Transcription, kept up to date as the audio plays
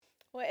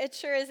Well, it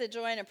sure is a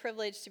joy and a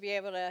privilege to be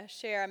able to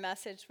share a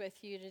message with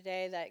you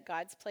today that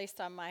God's placed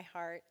on my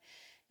heart.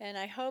 And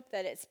I hope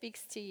that it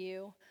speaks to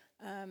you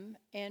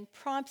and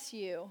prompts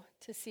you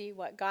to see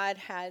what God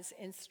has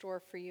in store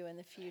for you in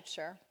the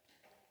future.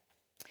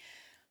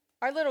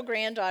 Our little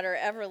granddaughter,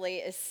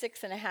 Everly, is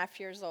 6.5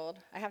 years old.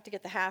 I have to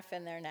get the half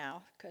in there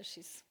now because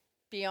she's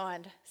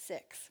beyond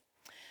 6.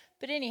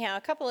 But anyhow,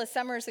 a couple of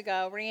summers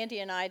ago, Randy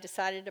and I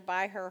decided to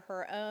buy her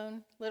her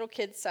own little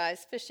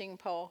kid-sized fishing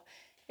pole.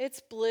 It's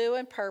blue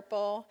and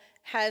purple,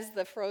 has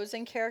the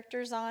Frozen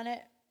characters on it.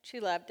 She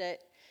loved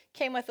it.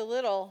 Came with a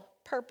little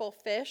purple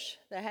fish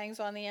that hangs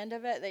on the end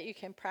of it that you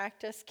can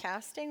practice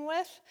casting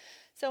with.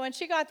 So when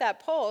she got that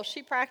pole,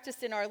 she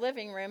practiced in our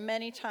living room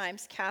many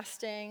times,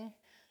 casting,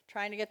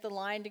 trying to get the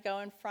line to go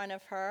in front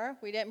of her.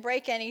 We didn't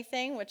break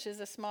anything, which is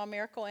a small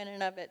miracle in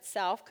and of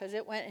itself because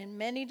it went in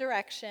many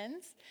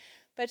directions,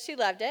 but she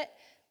loved it.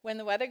 When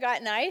the weather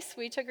got nice,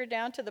 we took her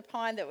down to the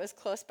pond that was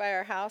close by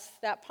our house.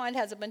 That pond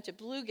has a bunch of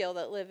bluegill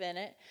that live in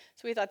it,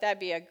 so we thought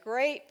that'd be a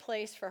great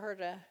place for her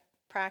to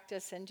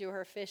practice and do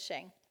her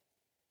fishing.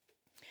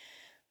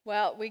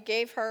 Well, we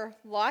gave her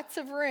lots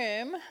of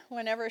room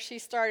whenever she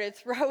started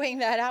throwing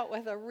that out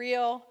with a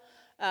real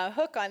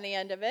hook on the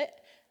end of it.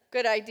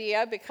 Good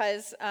idea,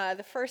 because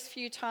the first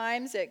few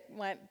times it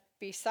went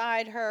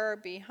beside her,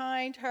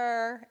 behind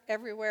her,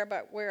 everywhere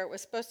but where it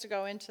was supposed to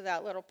go into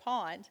that little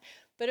pond.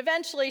 But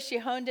eventually she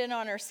honed in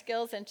on her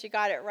skills and she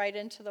got it right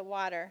into the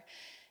water.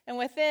 And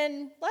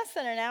within less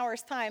than an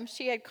hour's time,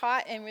 she had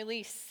caught and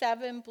released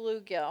 7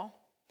 bluegill.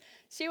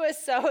 She was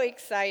so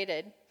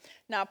excited.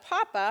 Now,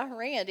 Papa,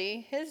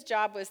 Randy, his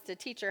job was to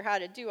teach her how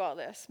to do all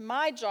this.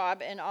 My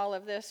job in all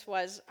of this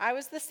was, I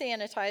was the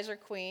sanitizer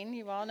queen.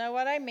 You all know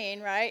what I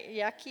mean, right?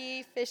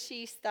 Yucky,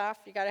 fishy stuff.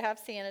 You got to have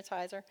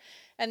sanitizer.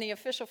 And the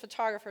official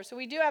photographer. So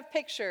we do have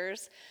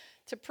pictures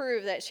to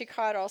prove that she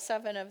caught all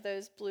 7 of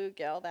those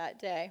bluegill that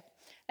day.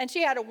 And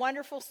she had a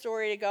wonderful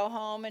story to go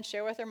home and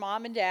share with her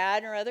mom and dad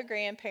and her other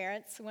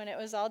grandparents when it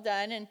was all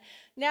done. And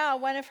now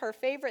one of her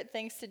favorite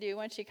things to do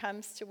when she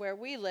comes to where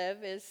we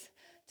live is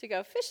to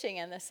go fishing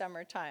in the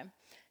summertime.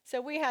 So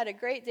we had a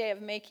great day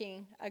of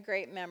making a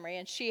great memory,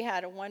 and she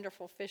had a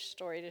wonderful fish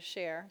story to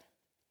share.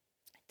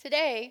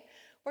 Today,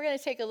 we're going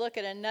to take a look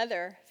at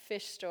another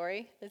fish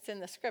story that's in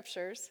the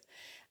scriptures.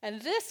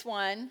 And this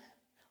one,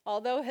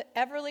 although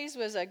Everly's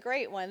was a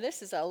great one,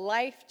 this is a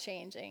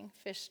life-changing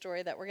fish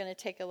story that we're going to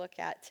take a look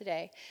at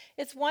today.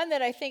 It's one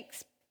that I think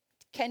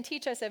can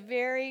teach us a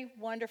very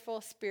wonderful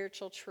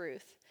spiritual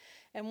truth.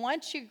 And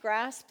once you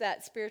grasp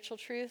that spiritual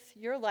truth,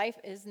 your life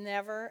is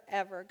never,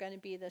 ever going to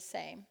be the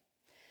same.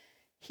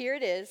 Here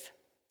it is.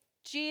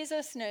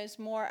 Jesus knows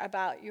more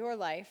about your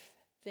life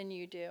than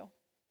you do.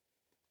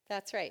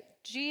 That's right.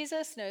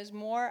 Jesus knows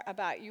more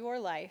about your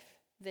life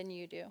than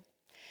you do.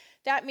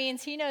 That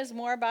means he knows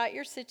more about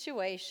your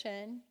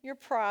situation, your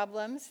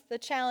problems, the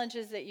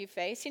challenges that you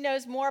face. He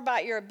knows more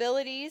about your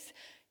abilities,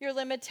 your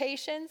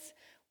limitations,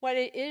 what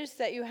it is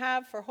that you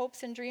have for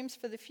hopes and dreams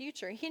for the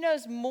future. He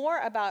knows more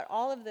about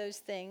all of those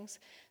things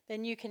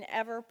than you can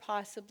ever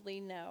possibly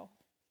know.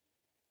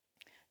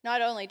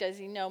 Not only does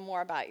he know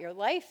more about your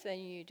life than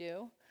you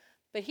do,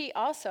 but he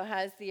also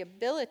has the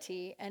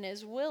ability and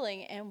is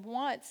willing and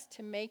wants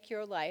to make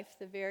your life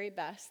the very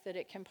best that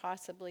it can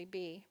possibly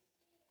be.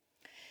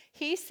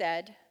 He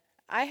said,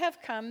 I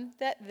have come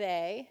that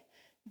they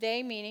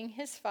meaning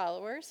his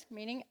followers,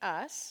 meaning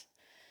us,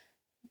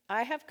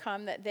 I have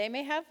come that they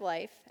may have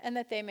life and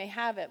that they may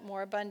have it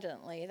more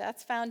abundantly.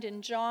 That's found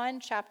in John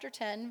chapter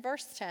 10,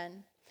 verse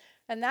 10.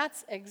 And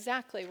that's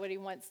exactly what he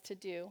wants to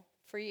do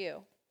for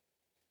you.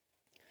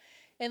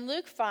 In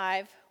Luke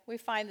 5, we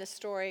find the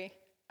story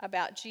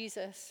about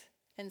Jesus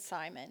and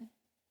Simon.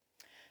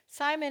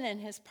 Simon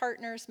and his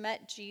partners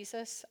met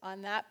Jesus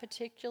on that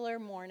particular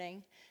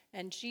morning,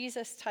 and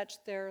Jesus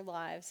touched their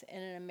lives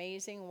in an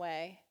amazing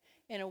way,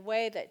 in a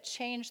way that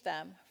changed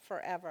them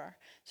forever.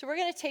 So we're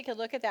going to take a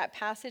look at that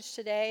passage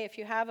today. If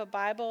you have a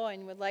Bible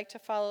and would like to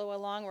follow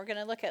along, we're going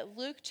to look at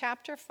Luke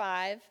chapter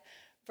 5,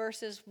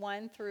 verses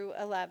 1 through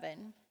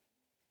 11.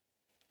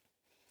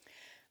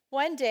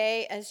 One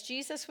day, as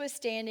Jesus was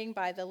standing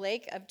by the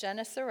lake of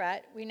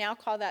Gennesaret, we now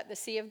call that the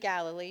Sea of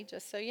Galilee,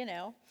 just so you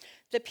know,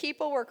 the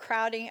people were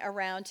crowding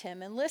around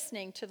him and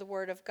listening to the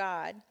word of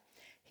God.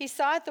 He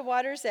saw at the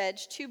water's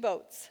edge 2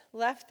 boats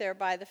left there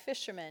by the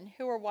fishermen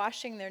who were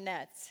washing their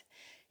nets.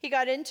 He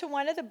got into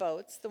one of the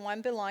boats, the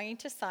one belonging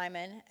to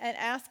Simon, and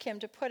asked him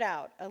to put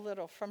out a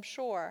little from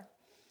shore.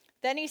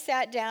 Then he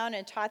sat down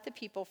and taught the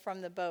people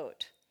from the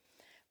boat.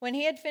 When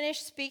he had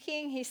finished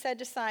speaking, he said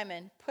to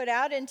Simon, "Put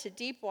out into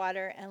deep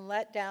water and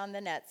let down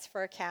the nets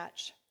for a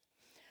catch."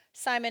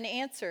 Simon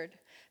answered,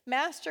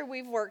 "Master,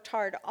 we've worked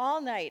hard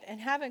all night and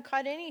haven't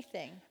caught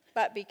anything,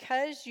 but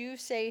because you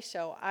say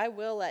so, I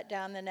will let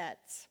down the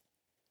nets."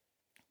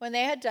 When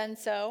they had done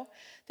so,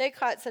 they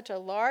caught such a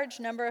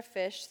large number of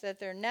fish that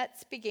their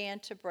nets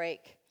began to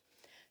break.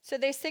 So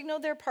they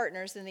signaled their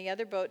partners in the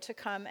other boat to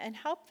come and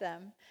help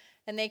them.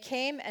 And they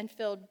came and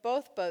filled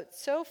both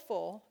boats so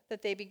full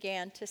that they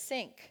began to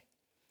sink.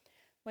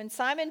 When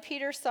Simon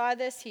Peter saw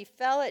this, he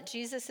fell at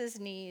Jesus'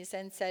 knees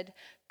and said,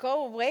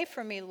 "Go away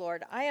from me,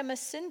 Lord. I am a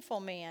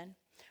sinful man."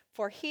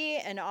 For he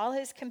and all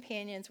his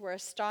companions were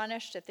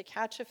astonished at the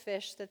catch of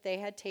fish that they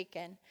had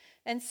taken,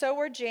 and so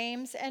were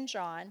James and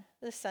John,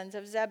 the sons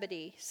of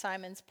Zebedee,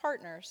 Simon's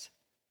partners.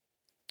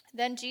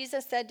 Then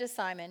Jesus said to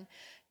Simon,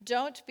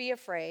 "Don't be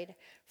afraid.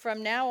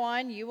 From now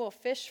on you will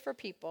fish for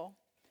people."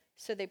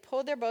 So they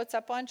pulled their boats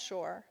up on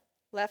shore,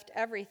 left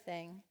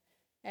everything,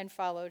 and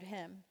followed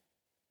him.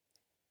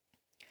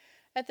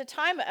 At the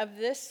time of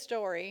this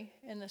story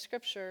in the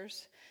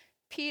scriptures,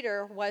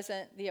 Peter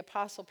wasn't the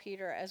Apostle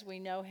Peter as we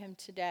know him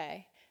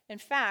today. In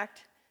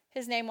fact,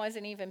 his name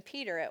wasn't even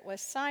Peter, it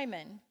was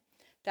Simon.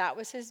 That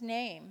was his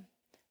name.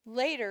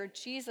 Later,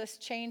 Jesus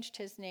changed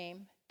his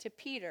name to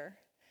Peter.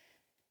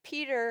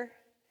 Peter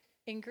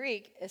in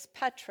Greek is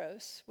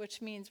Petros,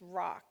 which means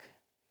rock.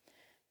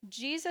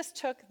 Jesus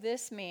took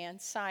this man,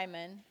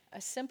 Simon, a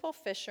simple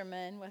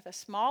fisherman with a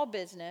small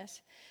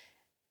business,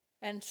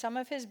 and some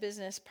of his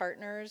business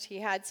partners. He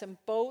had some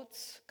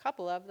boats, a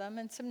couple of them,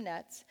 and some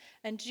nets.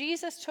 And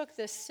Jesus took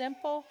this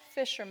simple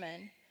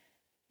fisherman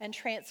and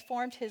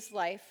transformed his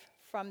life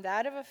from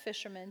that of a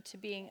fisherman to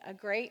being a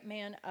great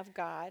man of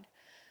God,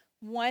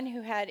 one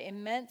who had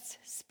immense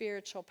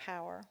spiritual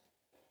power.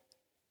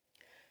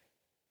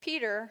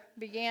 Peter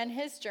began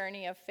his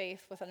journey of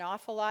faith with an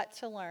awful lot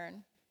to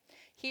learn.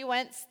 He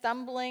went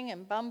stumbling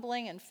and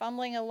bumbling and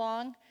fumbling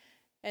along,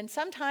 and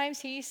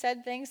sometimes he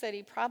said things that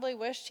he probably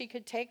wished he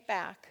could take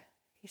back.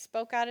 He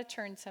spoke out of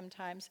turn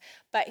sometimes,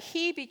 but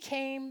he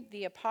became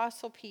the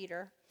Apostle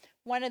Peter,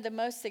 one of the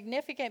most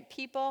significant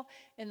people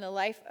in the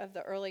life of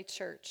the early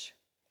church.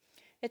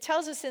 It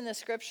tells us in the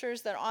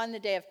scriptures that on the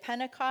day of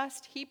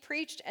Pentecost, he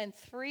preached and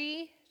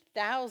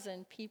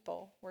 3,000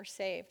 people were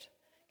saved.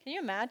 Can you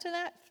imagine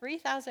that?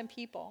 3,000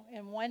 people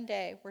in one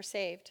day were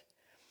saved.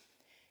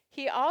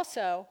 He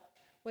also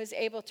was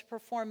able to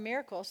perform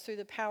miracles through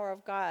the power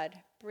of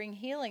God, bring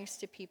healings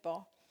to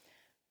people.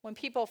 When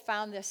people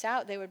found this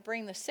out, they would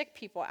bring the sick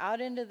people out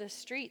into the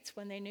streets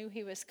when they knew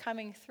he was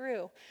coming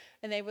through,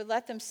 and they would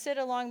let them sit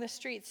along the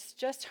streets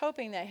just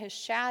hoping that his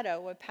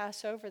shadow would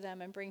pass over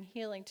them and bring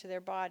healing to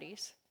their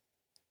bodies.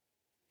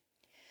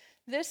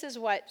 This is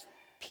what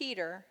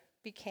Peter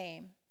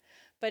became.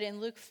 But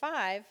in Luke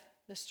 5,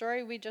 the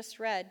story we just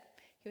read,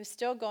 he was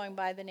still going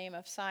by the name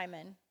of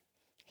Simon.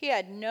 He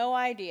had no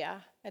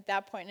idea at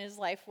that point in his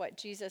life what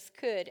Jesus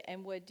could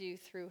and would do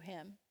through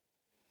him.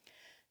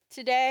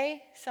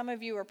 Today, some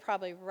of you are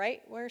probably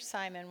right where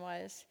Simon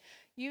was.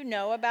 You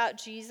know about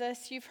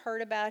Jesus. You've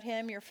heard about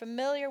him. You're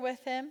familiar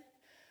with him.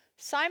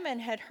 Simon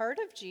had heard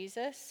of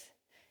Jesus.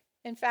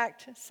 In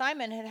fact,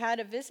 Simon had had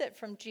a visit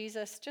from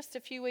Jesus just a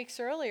few weeks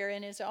earlier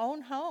in his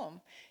own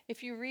home.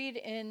 If you read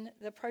in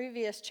the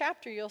previous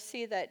chapter, you'll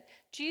see that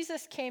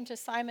Jesus came to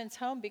Simon's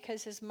home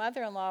because his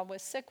mother-in-law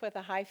was sick with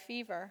a high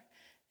fever.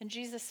 And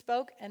Jesus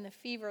spoke, and the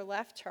fever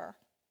left her.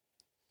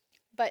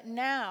 But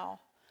now,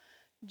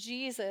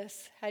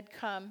 Jesus had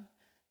come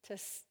to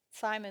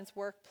Simon's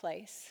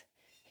workplace.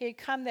 He had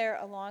come there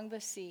along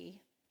the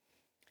sea,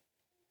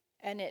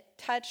 and it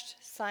touched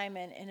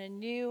Simon in a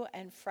new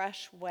and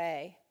fresh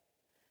way.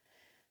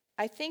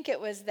 I think it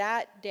was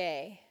that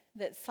day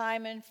that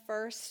Simon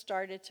first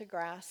started to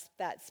grasp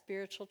that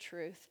spiritual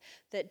truth,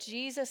 that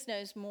Jesus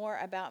knows more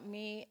about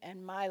me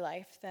and my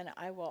life than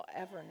I will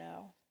ever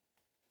know.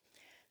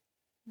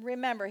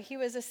 Remember, he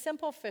was a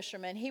simple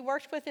fisherman. He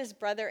worked with his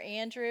brother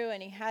Andrew,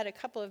 and he had a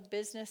couple of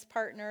business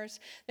partners.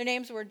 Their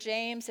names were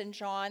James and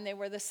John. They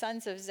were the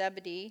sons of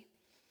Zebedee.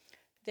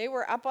 They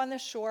were up on the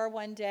shore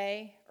one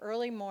day,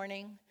 early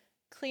morning,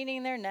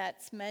 cleaning their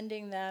nets,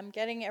 mending them,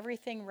 getting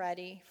everything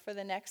ready for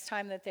the next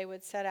time that they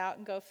would set out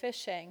and go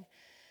fishing.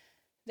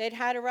 They'd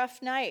had a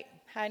rough night,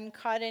 hadn't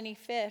caught any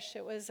fish.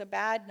 It was a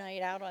bad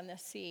night out on the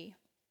sea.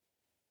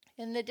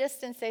 In the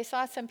distance, they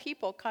saw some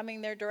people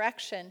coming their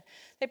direction.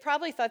 They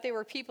probably thought they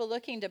were people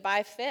looking to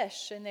buy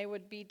fish, and they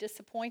would be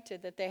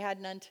disappointed that they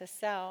had none to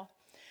sell.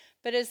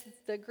 But as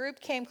the group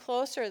came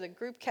closer, the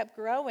group kept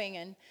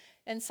growing,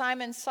 and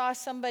Simon saw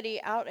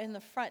somebody out in the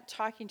front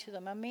talking to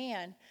them, a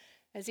man.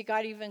 As he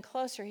got even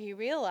closer, he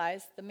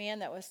realized the man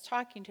that was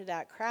talking to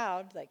that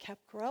crowd that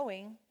kept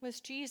growing was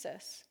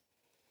Jesus.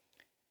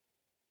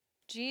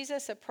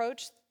 Jesus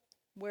approached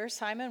where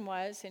Simon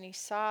was, and he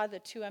saw the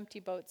two empty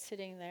boats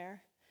sitting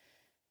there.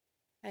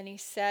 And he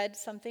said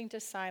something to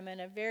Simon,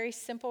 a very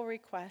simple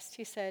request.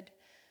 He said,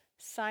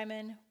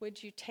 "Simon,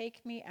 would you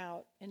take me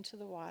out into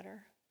the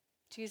water?"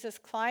 Jesus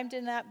climbed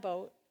in that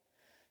boat,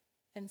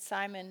 and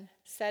Simon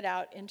set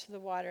out into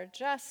the water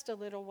just a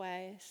little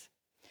ways.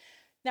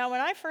 Now, when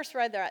I first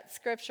read that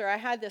scripture, I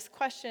had this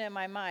question in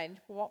my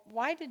mind.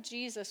 Why did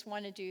Jesus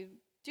want to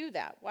do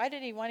that? Why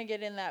did he want to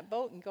get in that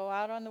boat and go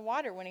out on the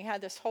water when he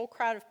had this whole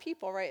crowd of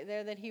people right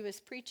there that he was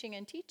preaching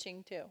and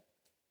teaching to?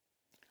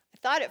 I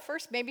thought at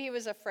first maybe he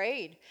was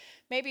afraid.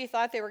 Maybe he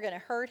thought they were going to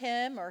hurt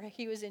him or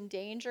he was in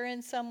danger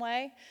in some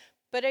way.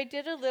 But I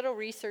did a little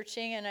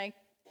researching, and I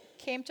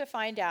came to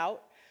find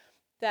out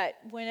that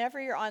whenever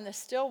you're on the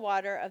still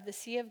water of the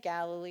Sea of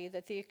Galilee,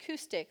 that the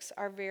acoustics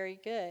are very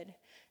good.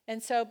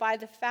 And so by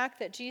the fact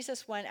that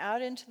Jesus went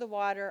out into the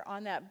water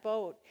on that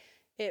boat,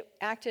 it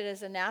acted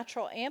as a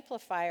natural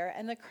amplifier,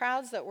 and the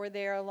crowds that were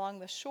there along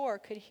the shore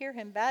could hear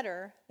him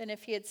better than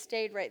if he had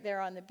stayed right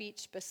there on the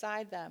beach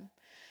beside them.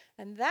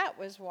 And that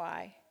was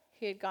why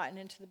he had gotten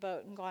into the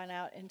boat and gone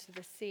out into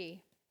the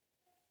sea.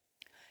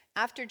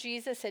 After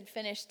Jesus had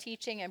finished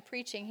teaching and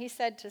preaching, he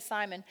said to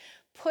Simon,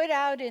 "Put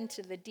out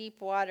into the deep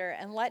water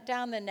and let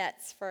down the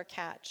nets for a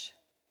catch."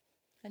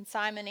 And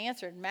Simon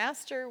answered,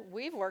 "Master,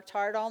 we've worked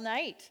hard all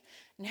night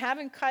and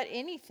haven't caught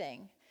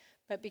anything.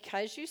 But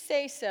because you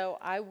say so,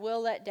 I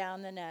will let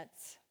down the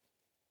nets."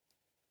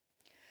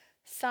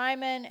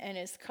 Simon and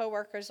his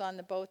co-workers on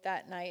the boat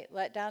that night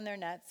let down their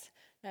nets.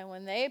 And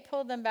when they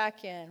pulled them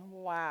back in,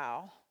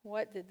 wow,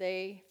 what did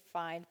they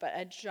find but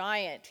a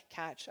giant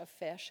catch of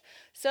fish?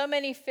 So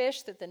many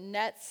fish that the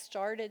nets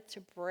started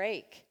to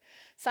break.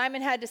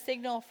 Simon had to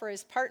signal for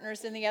his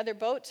partners in the other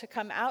boat to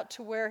come out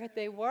to where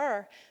they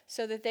were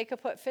so that they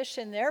could put fish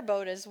in their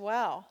boat as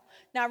well.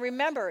 Now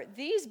remember,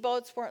 these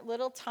boats weren't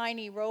little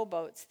tiny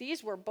rowboats.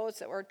 These were boats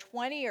that were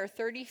 20 or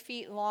 30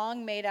 feet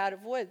long, made out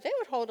of wood. They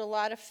would hold a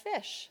lot of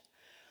fish.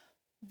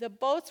 The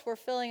boats were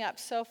filling up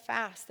so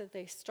fast that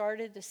they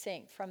started to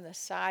sink from the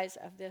size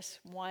of this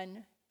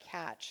one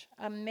catch.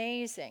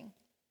 Amazing.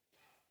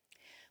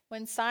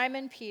 When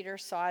Simon Peter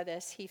saw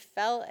this, he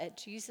fell at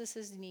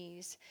Jesus'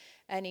 knees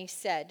and he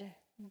said,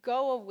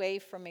 "Go away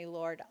from me,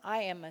 Lord.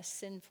 I am a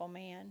sinful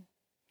man."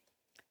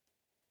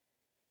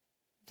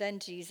 Then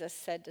Jesus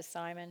said to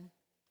Simon,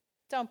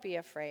 "Don't be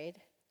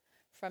afraid.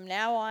 From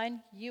now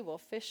on, you will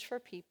fish for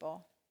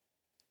people."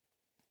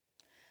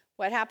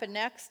 What happened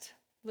next?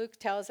 Luke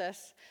tells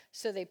us,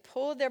 so they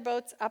pulled their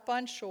boats up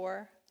on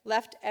shore,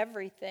 left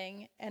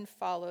everything, and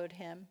followed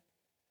him.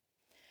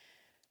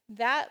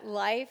 That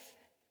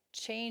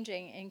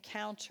life-changing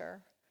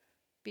encounter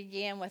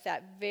began with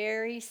that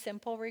very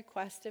simple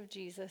request of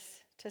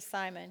Jesus to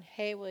Simon,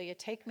 "Hey, will you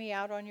take me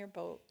out on your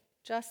boat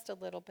just a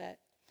little bit?"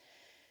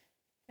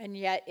 And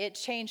yet it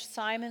changed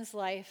Simon's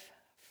life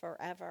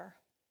forever.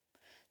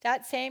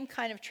 That same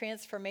kind of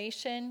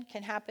transformation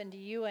can happen to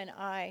you and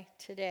I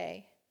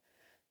today.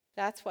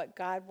 That's what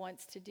God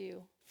wants to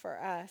do for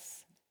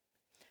us.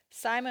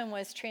 Simon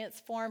was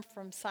transformed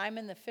from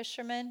Simon the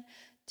fisherman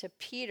to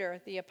Peter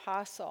the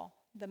apostle,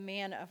 the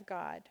man of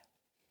God.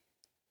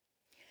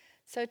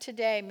 So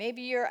today,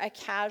 maybe you're a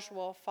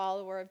casual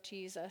follower of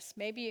Jesus.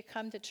 Maybe you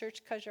come to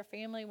church because your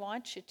family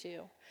wants you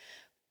to.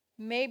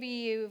 Maybe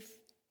you've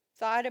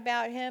thought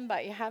about him,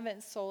 but you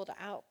haven't sold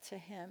out to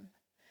him.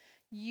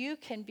 You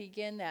can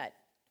begin that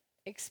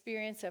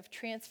experience of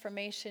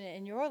transformation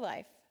in your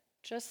life,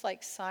 just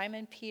like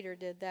Simon Peter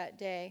did that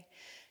day.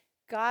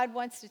 God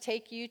wants to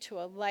take you to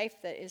a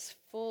life that is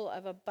full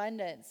of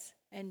abundance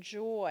and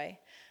joy,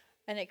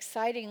 an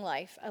exciting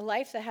life, a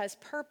life that has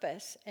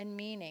purpose and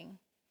meaning.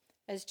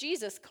 As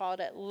Jesus called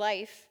it,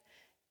 life,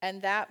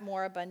 and that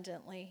more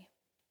abundantly.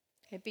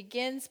 It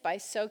begins by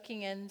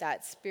soaking in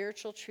that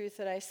spiritual truth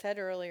that I said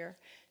earlier.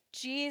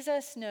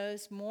 Jesus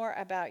knows more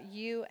about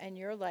you and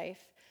your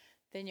life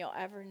than you'll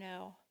ever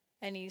know,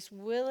 and he's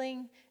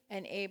willing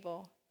and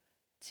able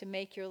to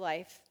make your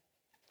life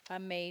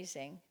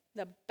amazing,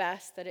 the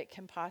best that it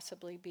can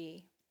possibly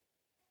be.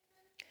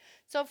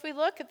 So if we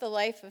look at the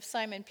life of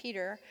Simon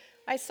Peter,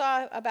 I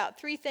saw about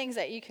 3 things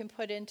that you can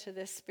put into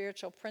this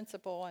spiritual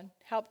principle and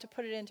help to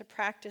put it into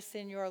practice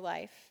in your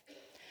life.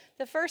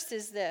 The first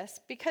is this: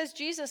 because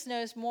Jesus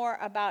knows more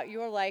about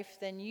your life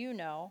than you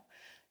know,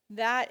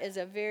 that is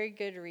a very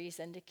good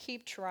reason to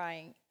keep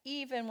trying,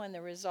 even when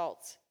the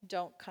results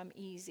don't come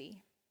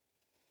easy.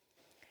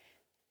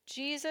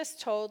 Jesus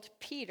told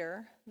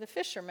Peter, the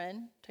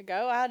fisherman, to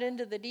go out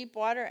into the deep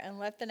water and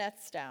let the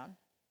nets down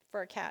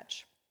for a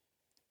catch.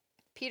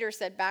 Peter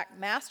said back,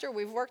 "Master,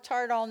 we've worked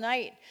hard all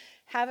night,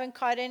 haven't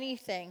caught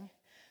anything."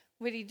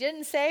 What he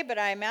didn't say, but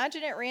I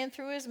imagine it ran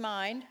through his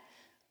mind,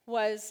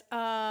 was,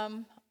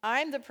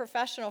 I'm the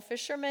professional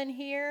fisherman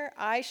here.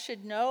 I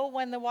should know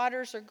when the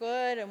waters are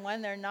good and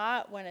when they're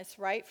not, when it's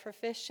right for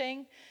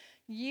fishing.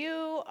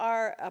 You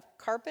are a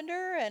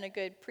carpenter and a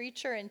good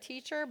preacher and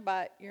teacher,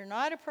 but you're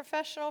not a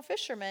professional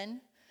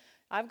fisherman.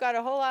 I've got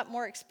a whole lot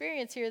more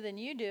experience here than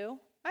you do.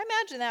 I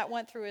imagine that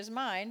went through his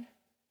mind.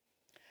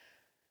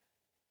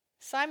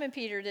 Simon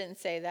Peter didn't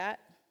say that,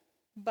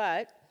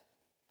 but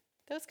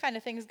those kind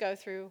of things go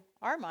through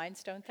our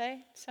minds, don't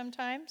they,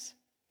 sometimes?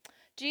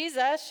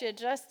 Jesus, you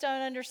just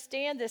don't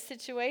understand the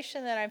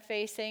situation that I'm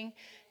facing.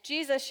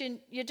 Jesus,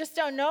 you just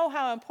don't know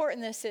how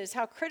important this is,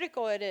 how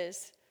critical it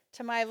is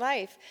to my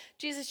life.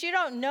 Jesus, you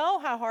don't know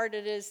how hard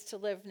it is to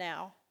live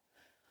now.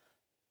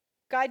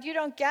 God, you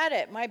don't get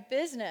it. My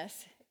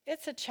business,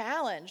 it's a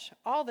challenge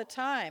all the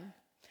time.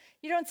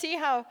 You don't see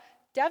how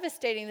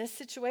devastating this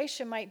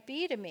situation might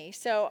be to me.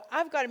 So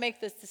I've got to make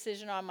this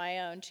decision on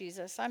my own,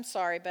 Jesus. I'm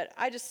sorry, but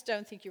I just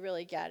don't think you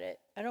really get it.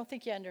 I don't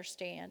think you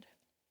understand.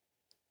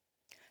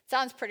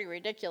 Sounds pretty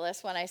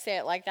ridiculous when I say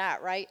it like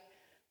that, right?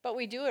 But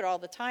we do it all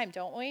the time,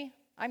 don't we?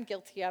 I'm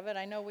guilty of it.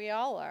 I know we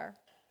all are.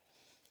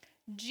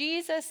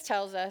 Jesus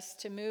tells us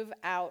to move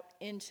out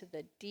into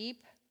the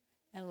deep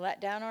and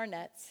let down our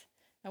nets,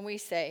 and we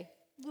say,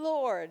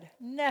 Lord,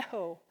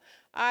 no,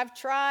 I've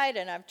tried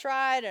and I've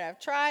tried and I've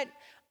tried.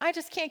 I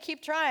just can't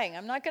keep trying.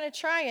 I'm not going to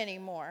try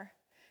anymore.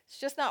 It's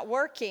just not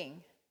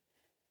working.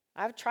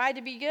 I've tried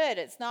to be good.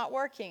 It's not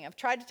working. I've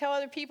tried to tell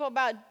other people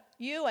about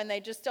you and they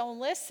just don't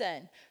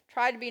listen.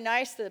 Try to be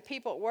nice to the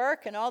people at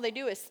work and all they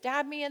do is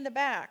stab me in the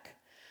back.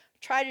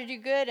 Try to do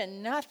good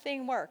and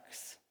nothing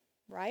works,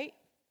 right?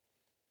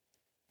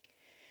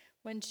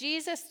 When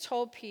Jesus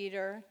told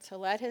Peter to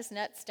let his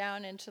nets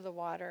down into the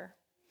water,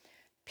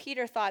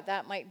 Peter thought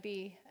that might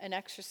be an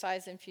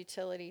exercise in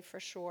futility for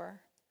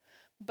sure.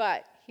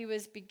 But he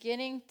was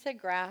beginning to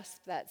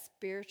grasp that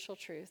spiritual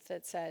truth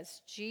that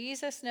says,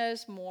 Jesus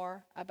knows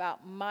more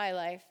about my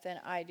life than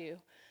I do,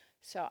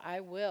 so I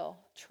will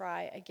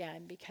try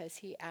again because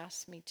he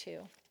asked me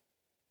to.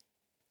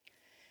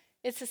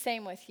 It's the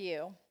same with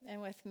you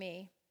and with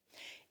me.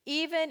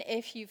 Even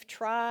if you've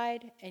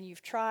tried and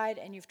you've tried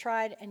and you've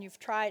tried and you've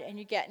tried and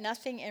you get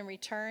nothing in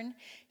return,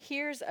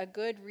 here's a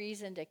good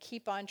reason to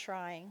keep on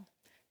trying.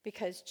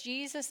 Because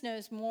Jesus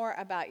knows more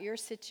about your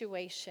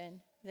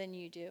situation than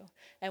you do.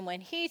 And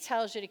when he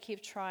tells you to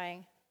keep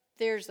trying,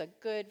 there's a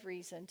good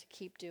reason to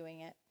keep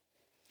doing it.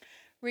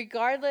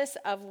 Regardless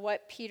of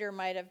what Peter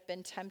might have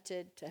been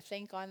tempted to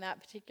think on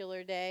that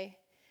particular day,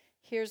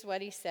 here's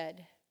what he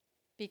said.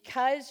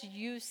 Because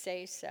you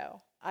say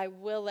so, I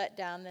will let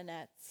down the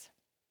nets.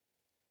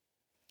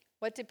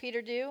 What did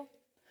Peter do?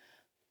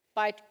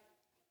 By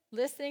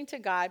listening to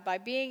God, by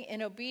being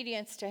in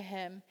obedience to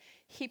him,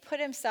 he put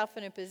himself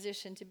in a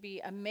position to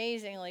be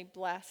amazingly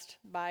blessed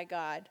by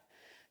God.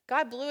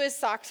 God blew his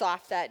socks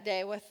off that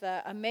day with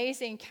the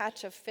amazing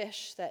catch of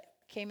fish that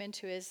came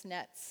into his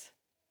nets.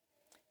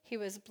 He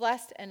was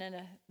blessed in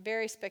a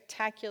very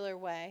spectacular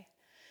way.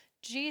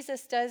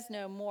 Jesus does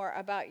know more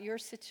about your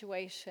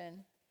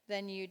situation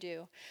than you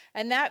do.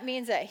 And that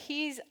means that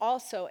he's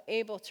also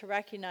able to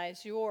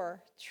recognize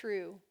your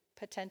true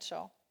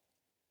potential.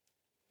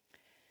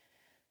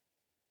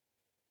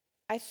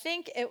 I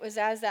think it was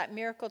as that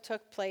miracle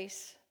took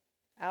place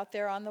out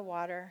there on the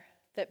water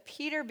that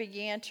Peter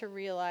began to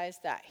realize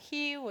that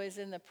he was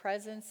in the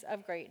presence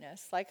of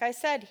greatness. Like I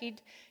said,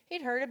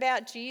 he'd heard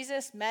about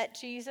Jesus, met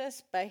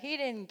Jesus, but he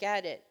didn't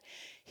get it.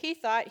 He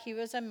thought he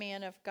was a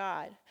man of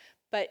God.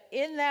 But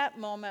in that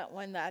moment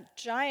when that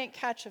giant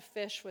catch of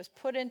fish was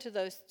put into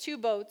those two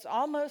boats,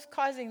 almost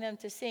causing them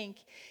to sink,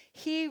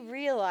 he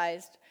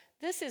realized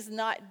this is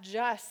not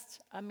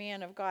just a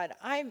man of God.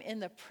 I'm in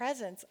the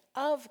presence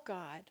of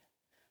God.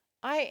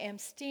 I am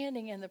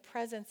standing in the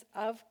presence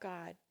of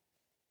God.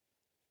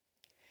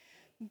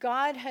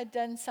 God had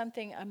done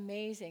something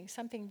amazing,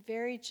 something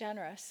very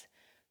generous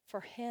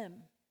for him,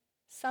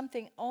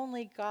 something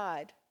only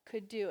God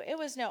could do. It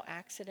was no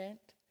accident.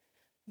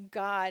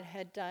 God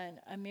had done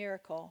a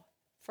miracle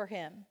for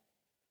him.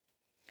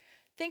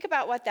 Think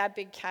about what that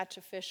big catch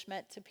of fish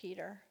meant to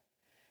Peter.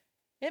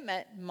 It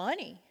meant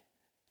money.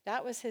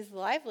 That was his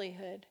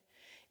livelihood.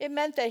 It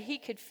meant that he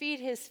could feed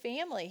his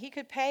family. He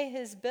could pay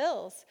his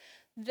bills.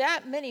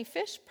 That many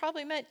fish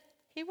probably meant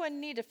he wouldn't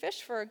need to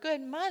fish for a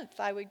good month,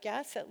 I would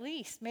guess, at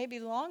least, maybe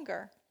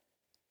longer.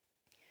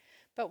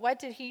 But what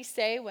did he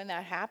say when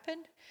that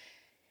happened?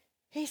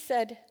 He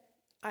said,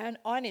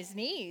 on his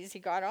knees, he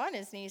got on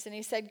his knees, and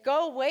he said,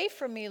 "Go away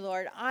from me,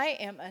 Lord. I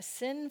am a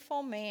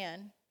sinful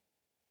man."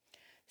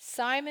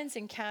 Simon's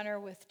encounter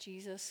with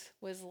Jesus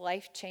was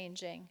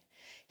life-changing.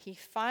 He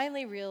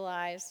finally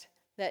realized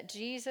that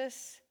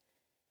Jesus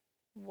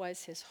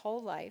was his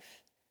whole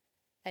life,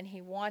 and he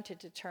wanted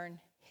to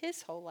turn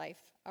his whole life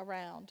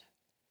around.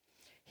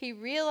 He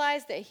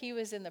realized that he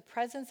was in the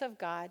presence of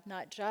God,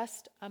 not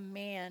just a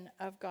man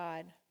of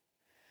God.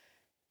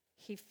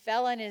 He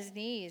fell on his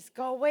knees.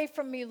 "Go away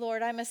from me,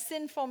 Lord. I'm a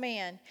sinful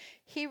man."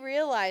 He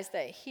realized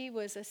that he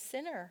was a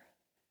sinner,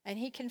 and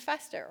he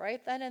confessed it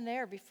right then and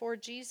there before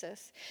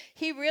Jesus.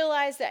 He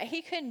realized that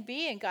he couldn't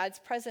be in God's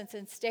presence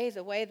and stay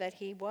the way that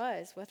he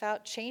was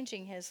without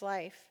changing his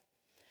life.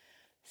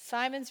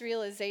 Simon's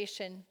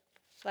realization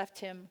left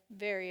him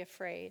very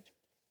afraid.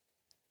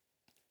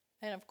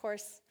 And of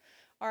course,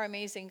 our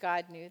amazing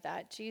God knew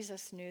that.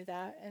 Jesus knew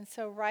that. And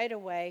so right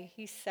away,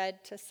 he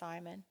said to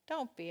Simon,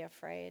 "Don't be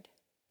afraid."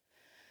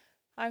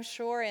 I'm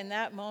sure in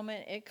that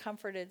moment, it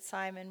comforted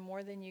Simon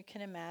more than you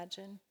can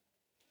imagine.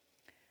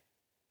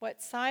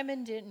 What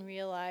Simon didn't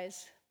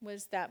realize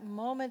was that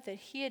moment that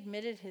he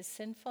admitted his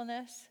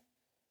sinfulness,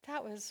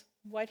 that was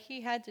what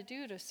he had to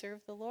do to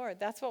serve the Lord.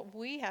 That's what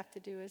we have to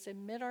do, is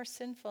admit our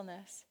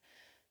sinfulness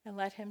and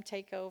let him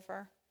take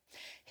over.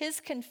 His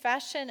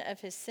confession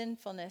of his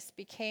sinfulness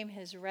became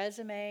his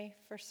resume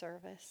for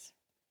service.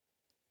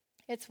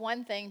 It's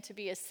one thing to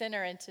be a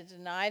sinner and to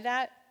deny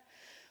that,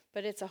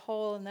 but it's a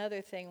whole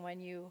another thing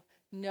when you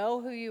know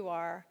who you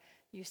are,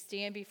 you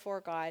stand before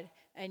God,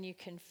 and you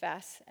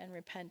confess and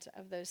repent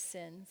of those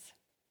sins.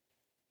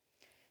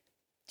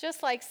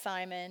 Just like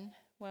Simon,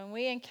 when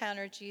we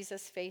encounter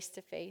Jesus face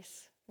to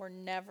face, we're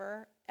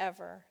never,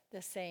 ever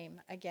the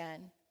same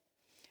again.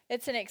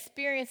 It's an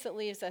experience that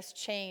leaves us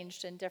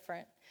changed and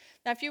different.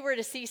 Now, if you were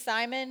to see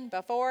Simon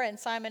before and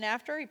Simon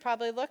after, he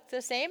probably looked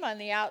the same on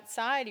the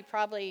outside. He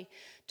probably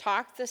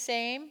talked the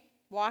same,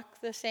 walked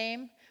the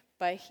same,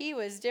 but he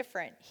was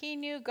different. He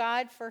knew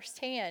God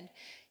firsthand.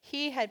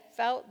 He had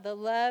felt the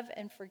love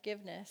and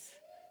forgiveness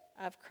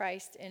of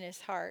Christ in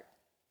his heart.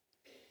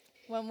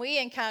 When we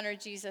encounter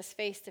Jesus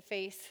face to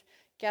face,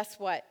 guess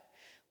what?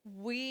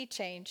 We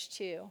change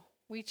too.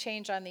 We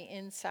change on the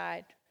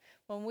inside.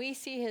 When we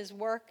see his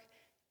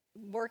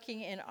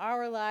working in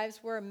our lives,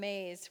 we're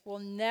amazed. We'll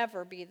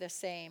never be the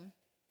same.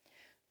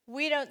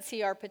 We don't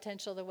see our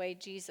potential the way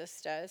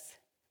Jesus does.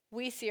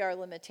 We see our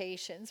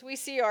limitations. We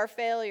see our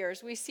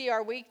failures. We see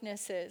our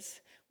weaknesses.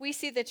 We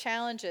see the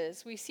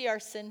challenges. We see our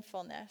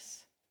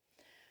sinfulness.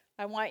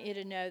 I want you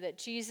to know that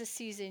Jesus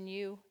sees in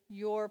you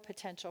your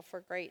potential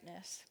for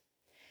greatness.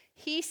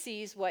 He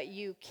sees what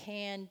you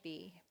can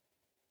be.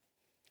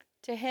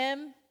 To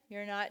him,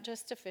 you're not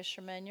just a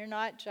fisherman. You're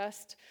not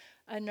just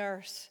a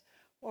nurse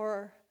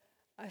or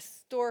a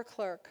store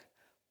clerk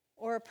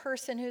or a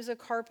person who's a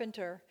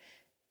carpenter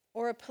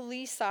or a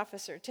police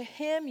officer. To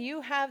him,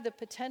 you have the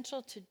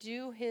potential to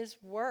do his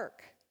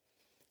work.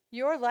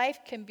 Your life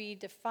can be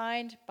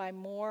defined by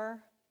more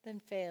than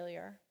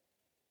failure.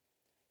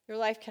 Your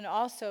life can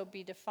also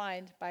be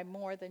defined by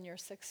more than your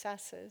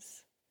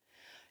successes.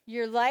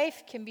 Your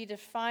life can be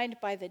defined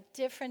by the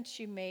difference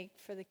you make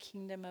for the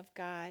kingdom of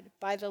God,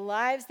 by the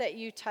lives that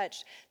you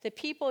touch, the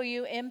people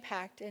you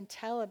impact and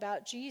tell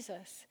about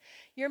Jesus.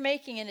 You're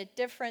making a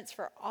difference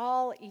for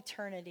all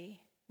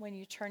eternity when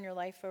you turn your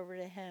life over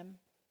to him.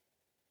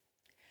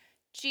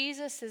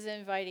 Jesus is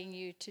inviting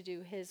you to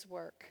do his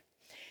work.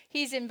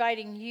 He's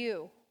inviting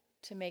you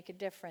to make a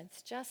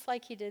difference, just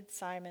like he did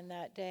Simon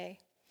that day.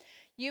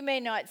 You may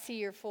not see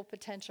your full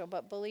potential,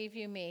 but believe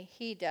you me,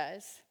 he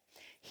does.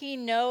 He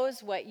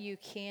knows what you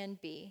can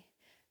be,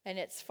 and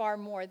it's far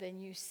more than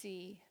you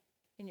see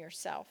in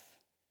yourself.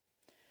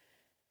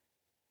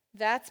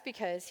 That's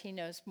because he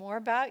knows more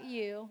about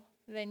you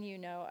than you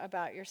know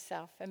about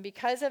yourself. And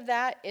because of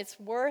that, it's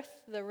worth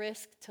the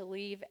risk to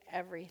leave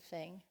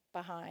everything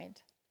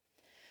behind.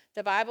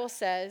 The Bible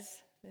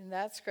says in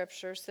that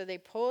scripture, so they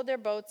pulled their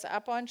boats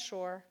up on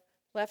shore,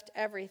 left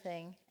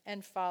everything,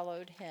 and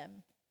followed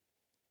him.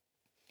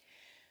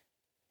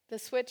 The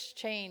switch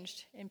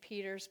changed in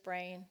Peter's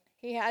brain.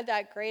 He had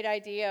that great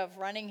idea of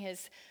running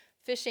his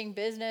fishing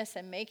business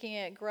and making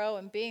it grow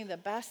and being the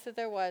best that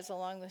there was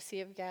along the Sea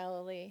of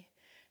Galilee.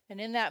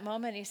 And in that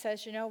moment, he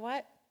says, you know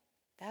what?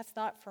 That's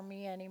not for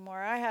me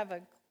anymore. I have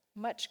a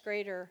much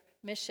greater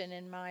mission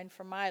in mind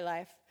for my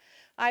life.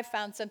 I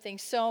found something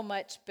so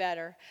much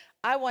better.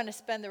 I want to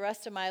spend the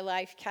rest of my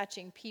life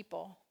catching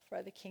people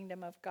for the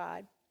kingdom of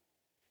God.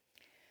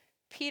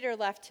 Peter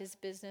left his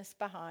business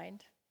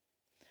behind,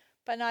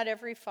 but not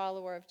every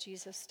follower of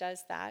Jesus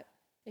does that.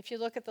 If you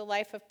look at the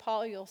life of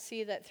Paul, you'll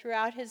see that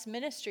throughout his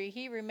ministry,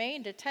 he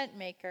remained a tent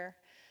maker.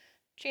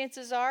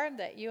 Chances are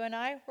that you and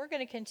I, we're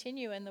going to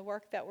continue in the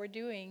work that we're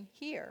doing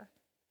here.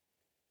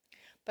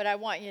 But I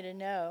want you to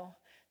know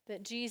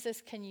that Jesus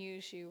can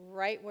use you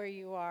right where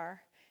you are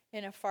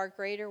in a far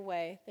greater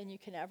way than you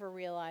can ever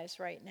realize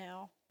right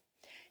now.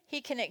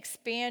 He can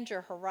expand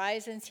your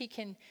horizons. He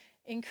can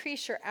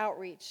increase your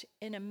outreach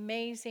in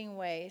amazing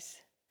ways,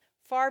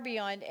 far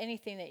beyond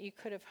anything that you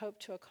could have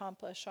hoped to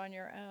accomplish on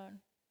your own.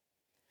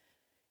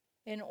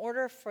 In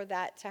order for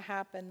that to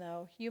happen,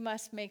 though, you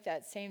must make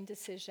that same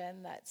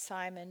decision that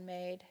Simon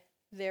made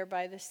there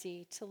by the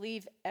sea, to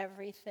leave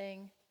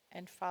everything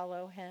and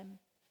follow him.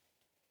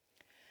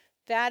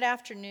 That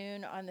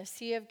afternoon on the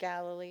Sea of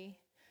Galilee,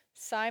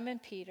 Simon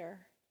Peter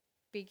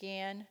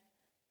began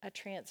a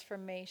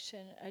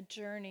transformation, a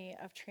journey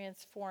of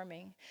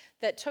transforming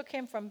that took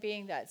him from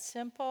being that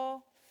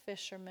simple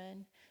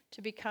fisherman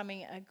to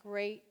becoming a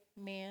great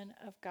man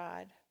of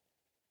God.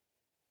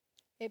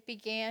 It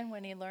began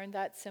when he learned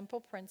that simple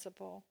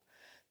principle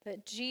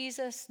that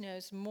Jesus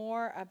knows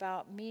more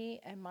about me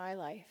and my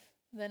life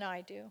than I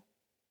do.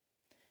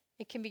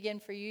 It can begin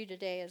for you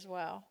today as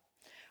well.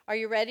 Are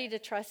you ready to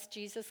trust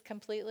Jesus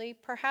completely?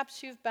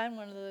 Perhaps you've been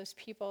one of those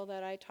people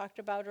that I talked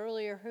about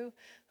earlier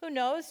who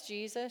knows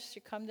Jesus.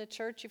 You come to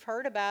church, you've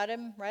heard about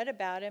him, read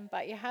about him,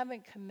 but you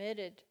haven't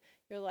committed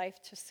your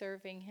life to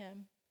serving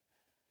him.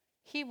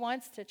 He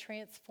wants to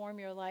transform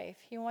your life.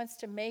 He wants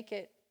to make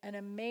it an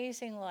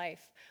amazing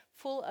life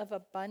full of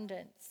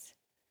abundance.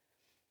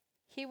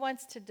 He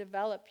wants to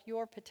develop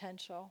your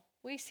potential.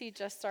 We see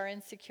just our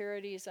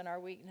insecurities and our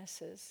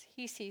weaknesses.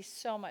 He sees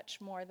so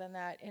much more than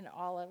that in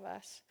all of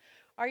us.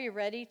 Are you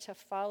ready to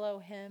follow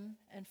him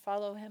and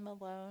follow him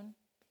alone?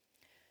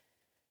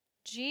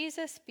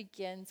 Jesus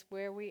begins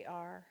where we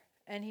are,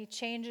 and he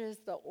changes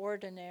the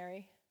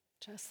ordinary,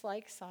 just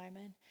like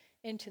Simon,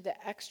 into the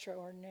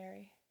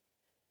extraordinary.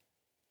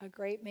 A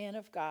great man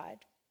of God.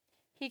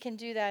 He can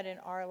do that in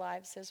our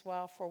lives as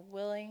well, if we're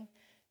willing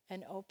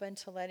and open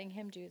to letting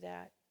him do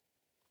that.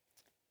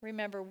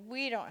 Remember,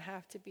 we don't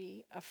have to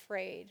be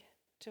afraid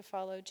to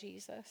follow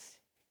Jesus.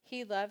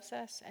 He loves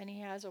us, and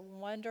he has a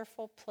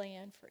wonderful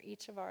plan for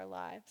each of our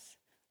lives.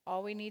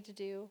 All we need to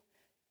do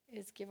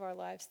is give our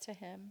lives to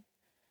him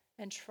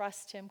and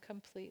trust him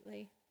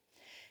completely.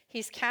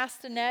 He's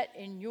cast a net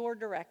in your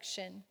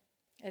direction.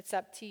 It's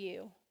up to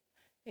you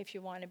if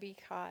you want to be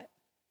caught.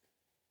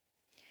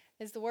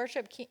 As the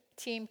worship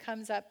team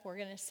comes up, we're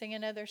going to sing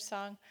another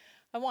song.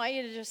 I want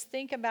you to just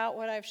think about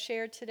what I've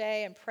shared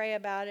today and pray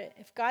about it.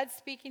 If God's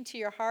speaking to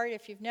your heart,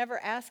 if you've never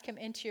asked him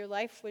into your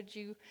life, would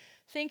you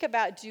think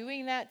about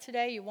doing that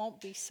today? You won't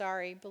be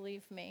sorry,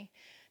 believe me.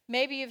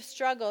 Maybe you've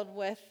struggled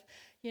with,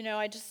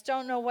 I just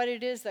don't know what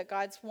it is that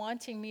God's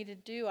wanting me to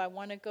do. I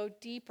want to go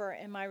deeper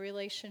in my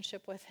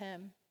relationship with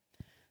him.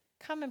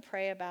 Come and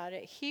pray about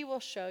it. He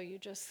will show you.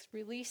 Just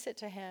release it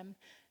to him,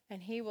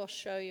 and he will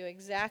show you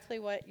exactly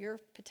what your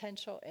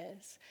potential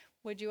is.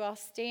 Would you all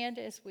stand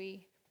as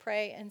we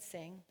pray and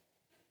sing?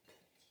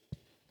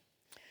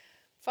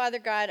 Father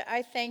God,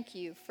 I thank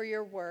you for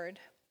your word.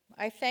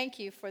 I thank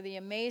you for the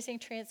amazing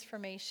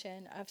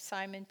transformation of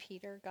Simon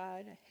Peter,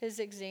 God, his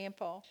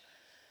example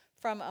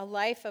from a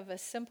life of a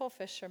simple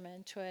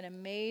fisherman to an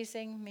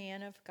amazing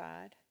man of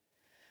God.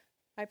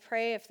 I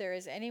pray if there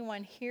is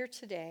anyone here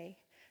today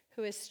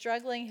who is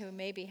struggling, who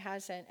maybe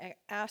hasn't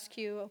asked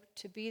you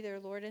to be their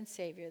Lord and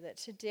Savior, that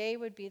today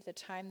would be the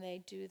time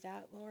they do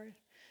that, Lord.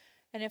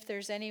 And if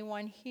there's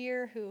anyone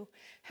here who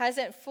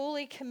hasn't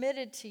fully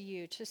committed to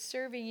you, to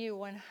serving you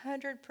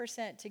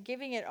 100%, to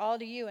giving it all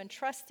to you and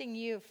trusting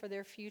you for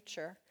their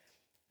future,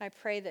 I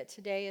pray that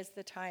today is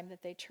the time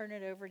that they turn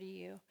it over to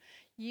you.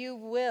 You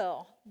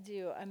will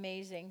do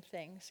amazing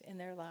things in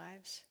their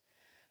lives.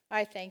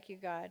 I thank you,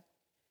 God,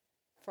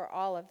 for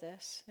all of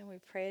this, and we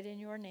pray it in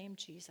your name,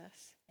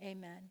 Jesus.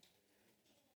 Amen.